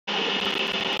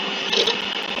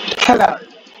Hello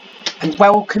and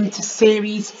welcome to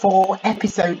Series 4,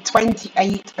 Episode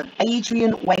 28 of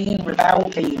Adrian Wayne Revell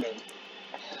Gaming.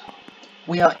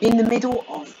 We are in the middle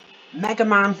of Mega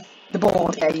Man, the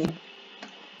board game,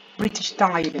 British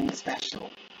Diving Special.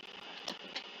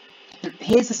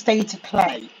 Here's the state of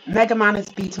play. Mega Man has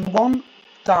beaten one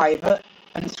diver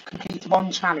and has completed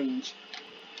one challenge.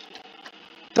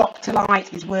 Dr.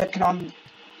 Light is working on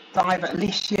diver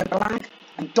Alicia Blagg,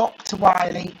 and Dr.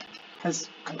 Wily has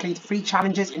completed 3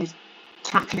 challenges and is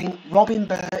tackling Robin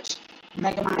Birch.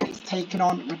 Mega Man is taking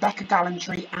on Rebecca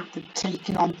Gallantry after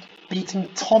beating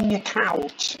Tonya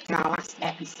Couch in our last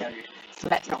episode. So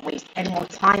let's not waste any more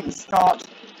time and start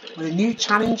with a new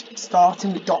challenge,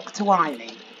 starting with Dr.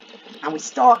 Wily. And we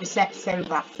start this episode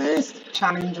with our first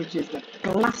challenge, which is the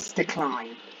Blaster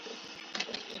Climb.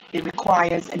 It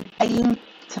requires an aim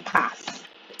to pass.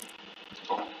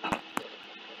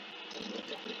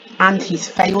 And he's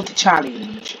failed the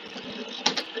challenge.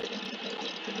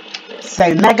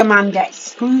 So Mega Man gets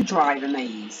Screwdriver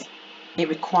Maze. It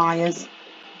requires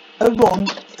a run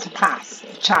to pass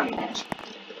the challenge.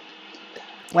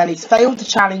 Well, he's failed the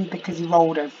challenge because he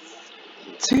rolled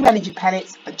 2 energy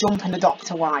pellets, a jump and a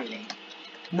Dr. Wily.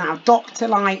 Now Dr.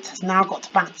 Light has now got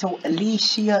to battle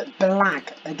Alicia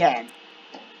Blagg again.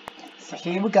 So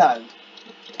here we go.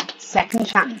 Second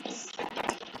chance.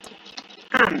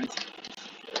 And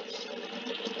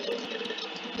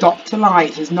Dr.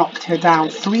 Light has knocked her down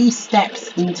 3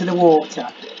 steps into the water,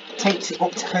 takes it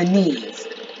up to her knees.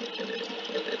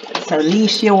 So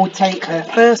Alicia will take her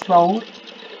first roll.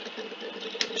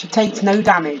 She takes no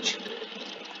damage.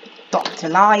 Dr.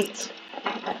 Light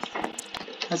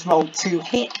has rolled 2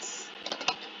 hits,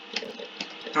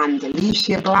 and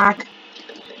Alicia Blagg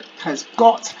has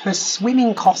got her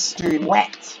swimming costume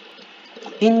wet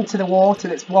into the water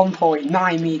that's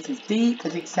 1.9 meters deep,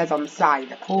 as it says on the side of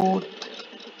the pool.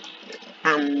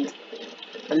 And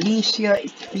Alicia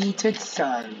is defeated,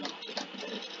 so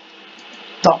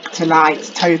Dr. Light's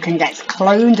token gets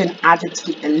cloned and added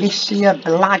to the Alicia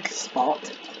Blagg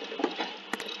spot.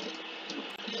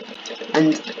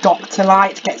 And Dr.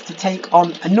 Light gets to take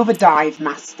on another Dive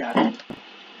Master.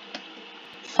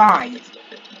 5.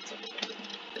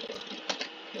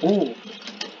 Oh,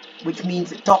 which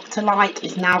means that Dr. Light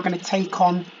is now going to take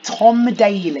on Tom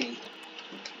Daly.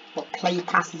 But play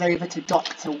passes over to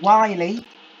Dr. Wily,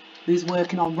 who's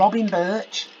working on Robin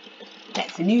Birch,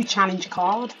 gets a new challenge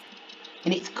card,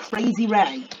 and it's Crazy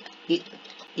Ray. It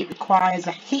requires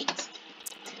a hit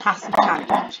to pass the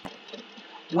challenge.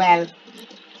 Well,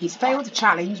 he's failed the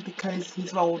challenge because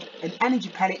he's rolled an energy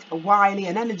pellet, a Wily,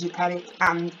 an energy pellet,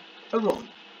 and a run.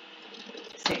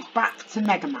 So it's back to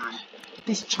Mega Man.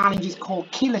 This challenge is called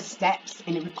Killer Steps,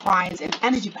 and it requires an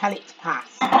energy pellet to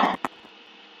pass.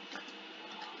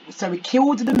 So we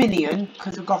killed the minion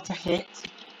because we got a hit,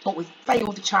 but we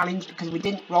failed the challenge because we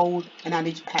didn't roll an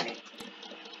energy pellet.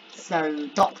 So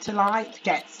Dr. Light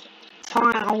gets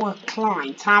Tower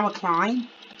Climb. Tower Climb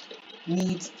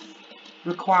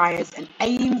requires an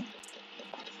aim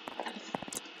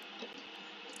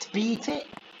to beat it,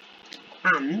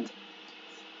 and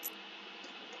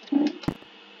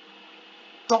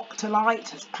Dr. Light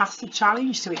has passed the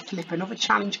challenge, so we flip another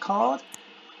challenge card.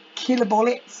 Killer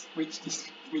Bullets, which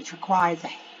requires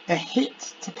a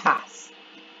hit to pass.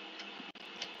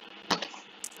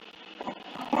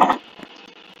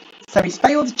 So he's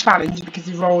failed the challenge because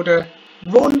he rolled a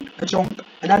run, a jump,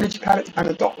 an energy pellet, and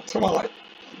a Dr. Wily.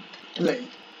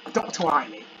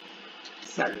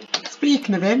 So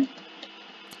speaking of him,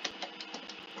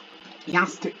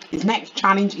 his next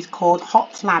challenge is called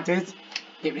Hot Ladders.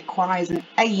 It requires an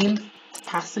aim to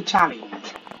pass the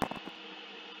challenge.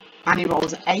 And he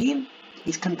rolls an aim.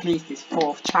 He's completed his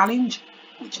 4th challenge,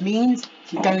 which means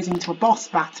he goes into a boss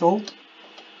battle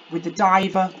with the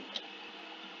diver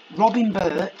Robin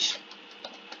Birch.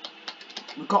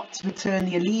 We've got to return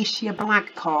the Alicia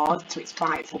Blagg card to its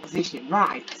rightful position.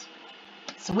 Right,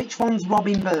 so which one's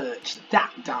Robin Birch?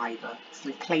 That diver. So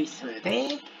we place her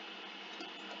there.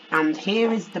 And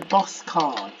here is the boss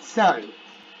card. So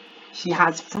she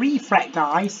has 3 threat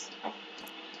dice.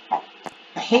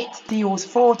 A hit deals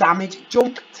 4 damage,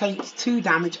 jump takes 2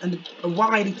 damage, and a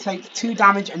Wily takes 2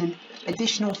 damage and an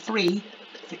additional 3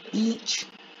 for each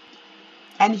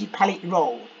energy pellet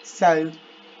roll. So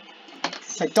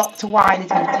Dr. Wily is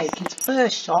going to take his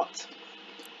first shot,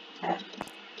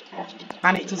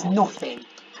 and it does nothing.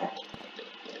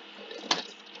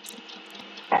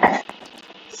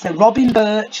 So Robin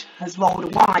Birch has rolled a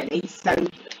Wily, so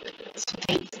she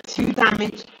takes 2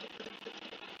 damage.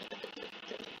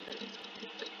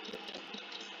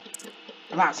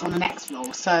 That's on the next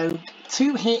roll. So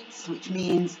 2 hits, which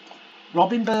means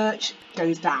Robin Birch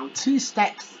goes down 2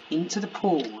 steps into the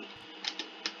pool.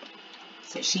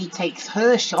 So she takes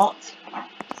her shot.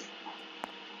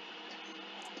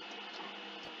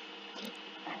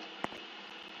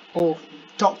 Or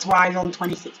Dr. Wiley on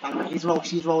 26, by the way.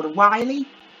 She's rolled a Wiley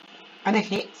and a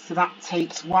hit, so that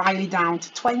takes Wiley down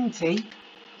to 20.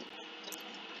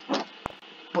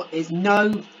 But there's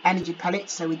no energy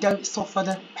pellets, so we don't suffer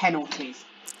the penalties.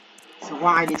 So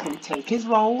Wiley's going to take his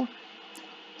roll.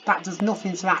 That does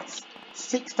nothing, so that's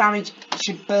 6 damage.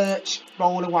 Should Birch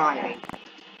roll a Wiley?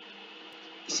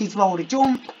 She's rolled a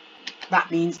jump.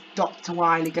 That means Dr.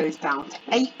 Wiley goes down to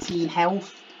 18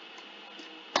 health.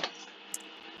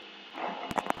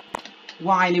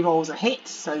 Wiley rolls a hit,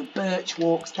 so Birch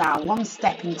walks down 1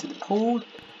 step into the pool,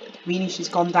 meaning she's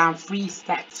gone down 3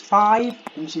 steps, 5,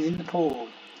 and she's in the pool,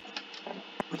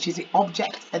 which is the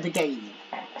object of the game.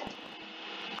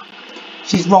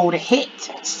 She's rolled a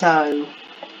hit, so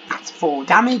that's 4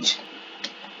 damage.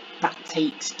 That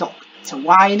takes Dr.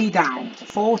 Wiley down to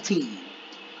 14.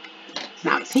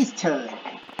 Now it's his turn.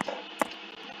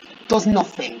 Does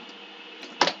nothing.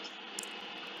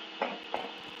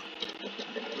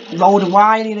 Rolled a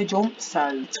Wiley and a jump,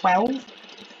 so 12.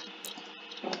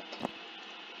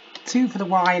 2 for the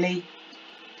Wiley,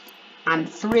 and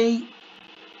 3.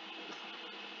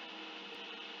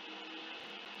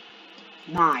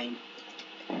 9.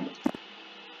 I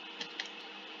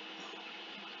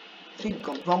think I've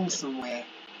gone wrong somewhere.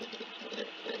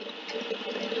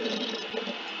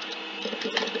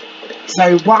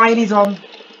 So Wiley's on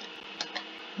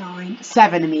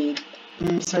 7, I mean.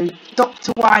 So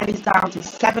Dr. Wiley's down to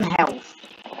 7 health.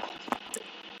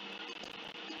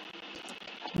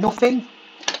 Nothing.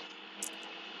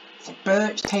 So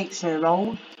Birch takes her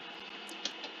roll.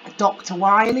 A Dr.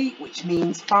 Wiley, which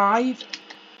means 5.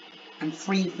 And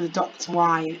 3 for the Dr.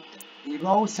 Wiley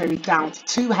roll. So he's down to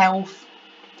 2 health.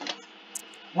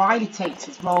 Wiley takes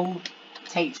his roll.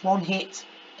 Takes 1 hit.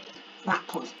 That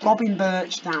puts Robin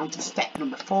Birch down to step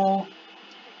number 4.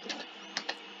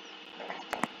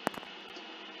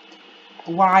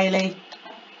 Wiley,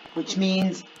 which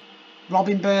means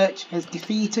Robin Birch has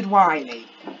defeated Wiley.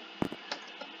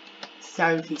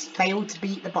 So he's failed to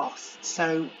beat the boss.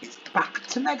 So it's back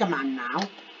to Mega Man now.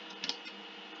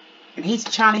 And his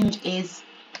challenge is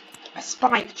a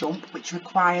spike jump, which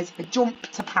requires a jump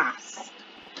to pass.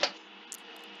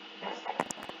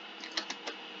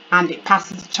 And it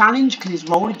passes the challenge because he's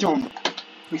rolled a jump.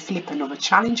 We flip another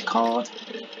challenge card.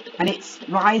 And it's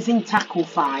Rising Tackle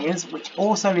Fires, which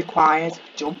also requires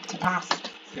a jump to pass.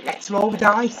 So let's roll the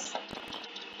dice.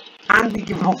 And we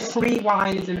can roll 3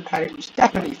 Wileys and a pellet, which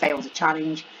definitely fails a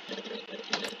challenge.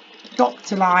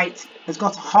 Dr. Light has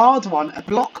got a hard one, a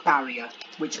block barrier,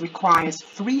 which requires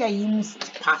 3 aims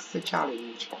to pass the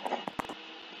challenge.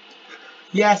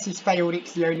 Yes, he's failed it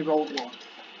because he only rolled 1.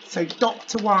 So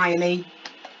Dr. Wiley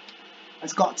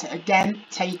has got to again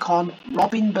take on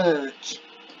Robin Birch.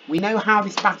 We know how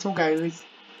this battle goes.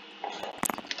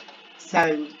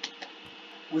 So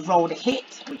we've rolled a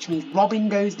hit, which means Robin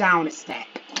goes down a step.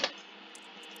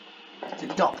 So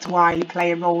Dr. Wiley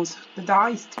player rolls the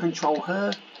dice to control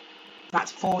her.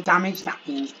 That's 4 damage. That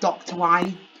means Dr.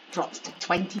 Wiley drops to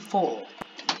 24.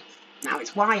 Now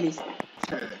it's Wiley's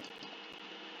turn.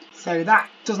 So that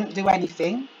doesn't do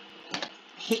anything.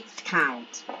 Hits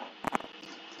count.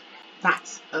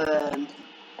 That's a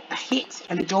hit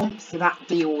and a jump, so that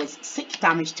deals 6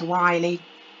 damage to Wiley.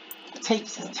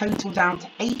 Takes his total down to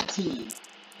 18.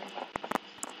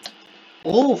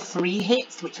 All 3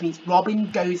 hits, which means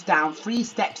Robin goes down 3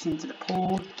 steps into the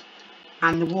pool.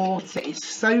 And the water is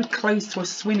so close to a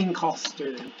swimming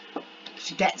costume. If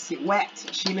she gets it wet,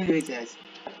 she loses.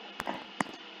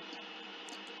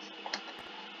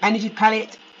 Energy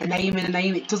pellet, a name and a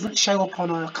name. It doesn't show up on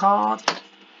her card,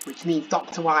 which means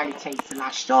Dr. Wiley takes the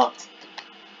last shot.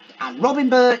 And Robin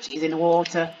Birch is in the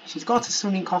water. She's got a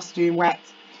swimming costume wet.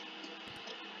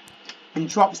 And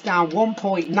drops down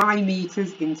 1.9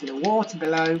 meters into the water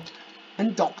below.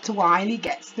 And Dr. Wiley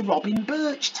gets the Robin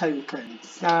Birch token.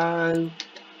 So,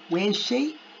 where's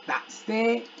she? That's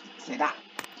there. So that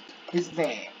is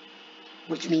there.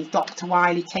 Which means Dr.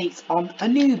 Wiley takes on a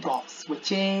new boss,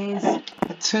 which is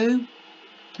a 2.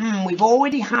 We've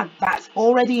already had, that's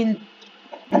already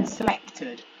been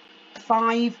selected.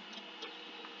 5.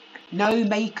 No,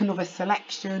 make another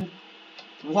selection.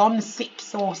 1,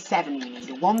 6 or 7 we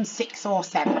need. 1, 6 or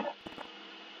 7.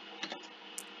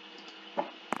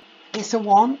 It's a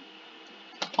 1.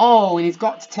 Oh, and he's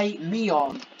got to take me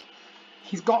on.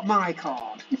 He's got my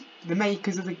card. the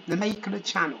maker of the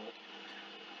channel.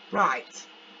 Right.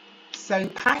 So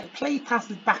play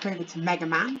passes back over to Mega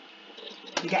Man.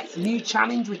 he gets a new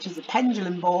challenge, which is a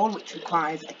pendulum ball, which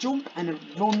requires a jump and a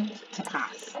run to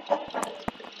pass.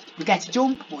 We get a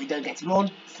jump, but we don't get a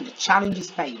run, so the challenge is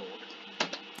failed.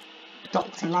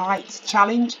 Dr. Light's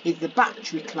challenge is the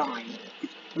battery climb,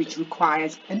 which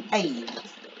requires an aim.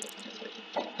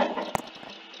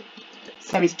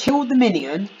 So he's killed the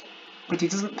minion, but he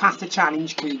doesn't pass the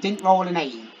challenge because he didn't roll an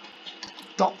aim.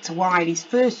 Dr. Wily's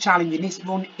first challenge in this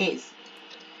run is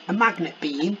a magnet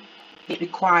beam. It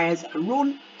requires a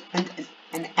run and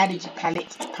an energy pellet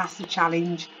to pass the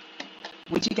challenge,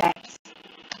 which he gets.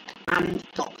 And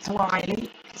Dr. Wily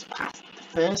has passed the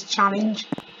first challenge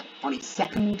on his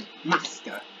second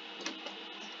master.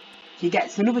 He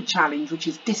gets another challenge, which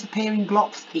is disappearing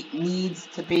blocks. It needs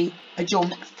to be a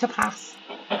jump to pass.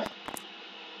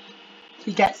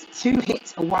 He gets 2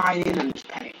 hits, a Wily and energy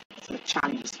pellet, so the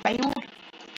challenge is failed.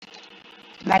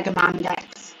 Mega Man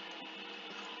gets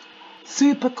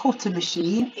Super Cutter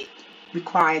Machine. It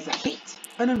requires a hit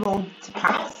and a run to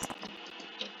pass.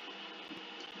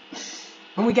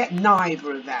 And we get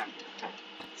neither of them,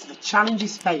 so the challenge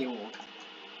is failed.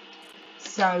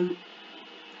 So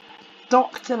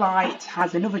Dr. Light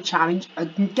has another challenge,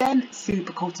 again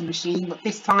Super Cutter Machine, but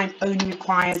this time only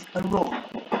requires a run.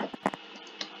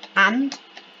 And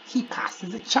he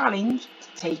passes a challenge to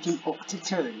take him up to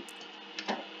 2.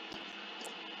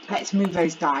 Let's move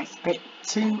those dice a bit.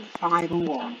 2, 5 and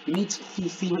 1. We need to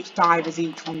see which divers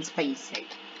each one's facing.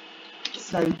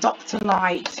 So Dr.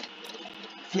 Light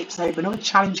flips over another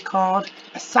challenge card,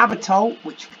 a Saboteur,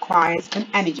 which requires an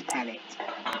energy pellet.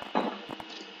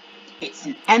 It's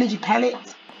an energy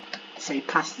pellet, so he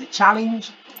passes the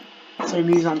challenge. So he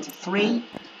moves on to 3.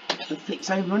 He flips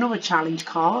over another challenge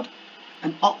card,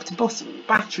 an Octopus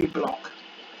battery block.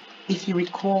 If you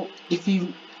recall,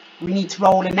 we need to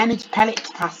roll an energy pellet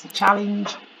to pass the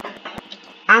challenge.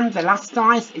 And the last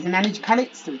dice is an energy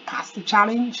pellet, so we pass the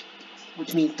challenge,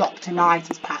 which means Dr. Light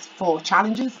has passed 4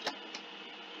 challenges.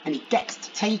 And he gets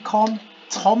to take on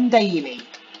Tom Daly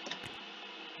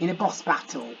in a boss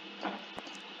battle.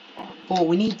 Oh,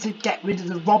 we need to get rid of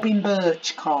the Robin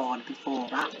Birch card before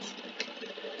that.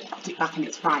 Put it back in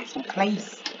its rightful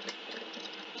place.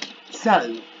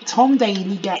 So, Tom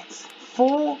Daly gets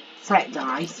 4 threat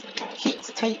dice,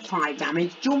 hits take 5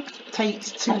 damage, jump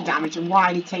takes 2 damage, and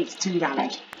Wily takes 2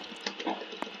 damage.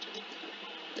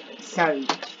 So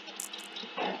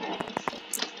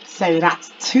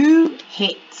that's 2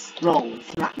 hits rolled.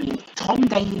 So that means Tom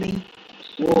Daly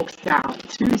walks down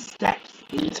 2 steps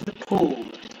into the pool.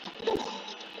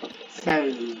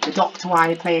 So the Dr.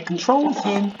 Wily player controls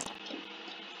him.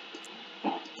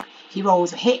 He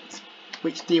rolls a hit,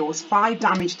 which deals 5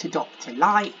 damage to Dr.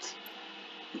 Light,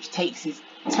 which takes his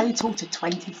total to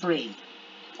 23.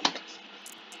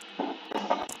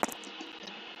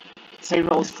 So he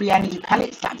rolls 3 energy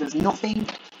pellets, that does nothing.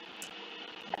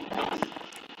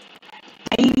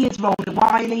 Daly has rolled a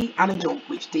Wily and a jump,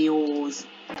 which deals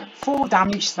 4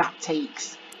 damage, so that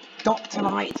takes Dr.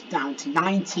 Light down to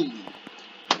 19.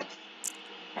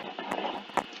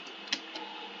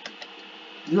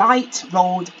 Light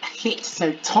rolled a hit,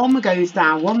 so Tom goes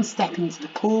down 1 step into the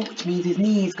pool, which means his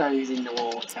knees goes in the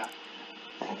water.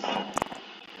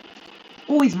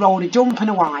 Always rolled a jump and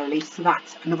a Wily, so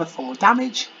that's another 4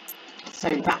 damage. So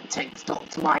that takes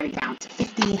Dr. Wily down to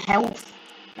 15 health.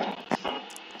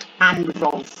 And we've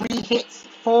rolled 3 hits,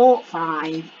 4,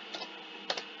 5.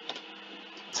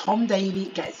 Tom Daly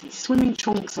gets his swimming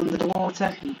trunks under the water.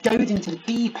 He goes into the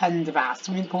deep end of our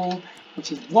swimming pool,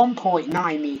 which is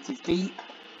 1.9 metres deep.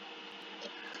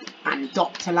 And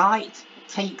Dr. Light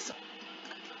takes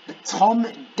the Tom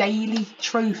Daly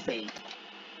trophy.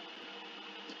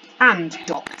 And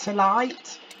Dr.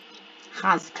 Light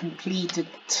has completed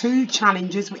 2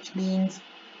 challenges, which means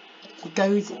he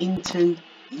goes into,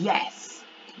 yes,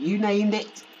 you named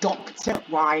it, Dr.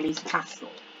 Wily's castle.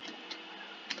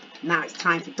 Now it's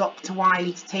time for Dr.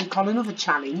 Wily to take on another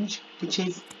challenge, which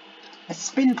is a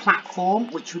spin platform,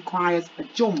 which requires a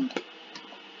jump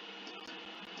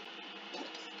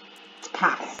to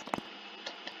pass.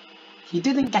 He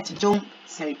didn't get a jump,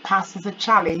 so he passes a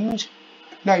challenge.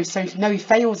 No, he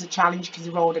fails a challenge because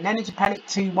he rolled an energy pellet,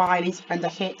 2 Wilys and a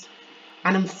hit.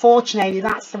 And unfortunately,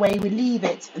 that's the way we leave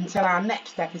it until our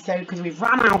next episode, because we've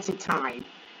run out of time.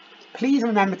 Please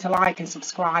remember to like and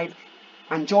subscribe,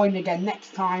 and join me again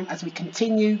next time as we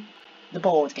continue the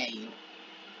board game.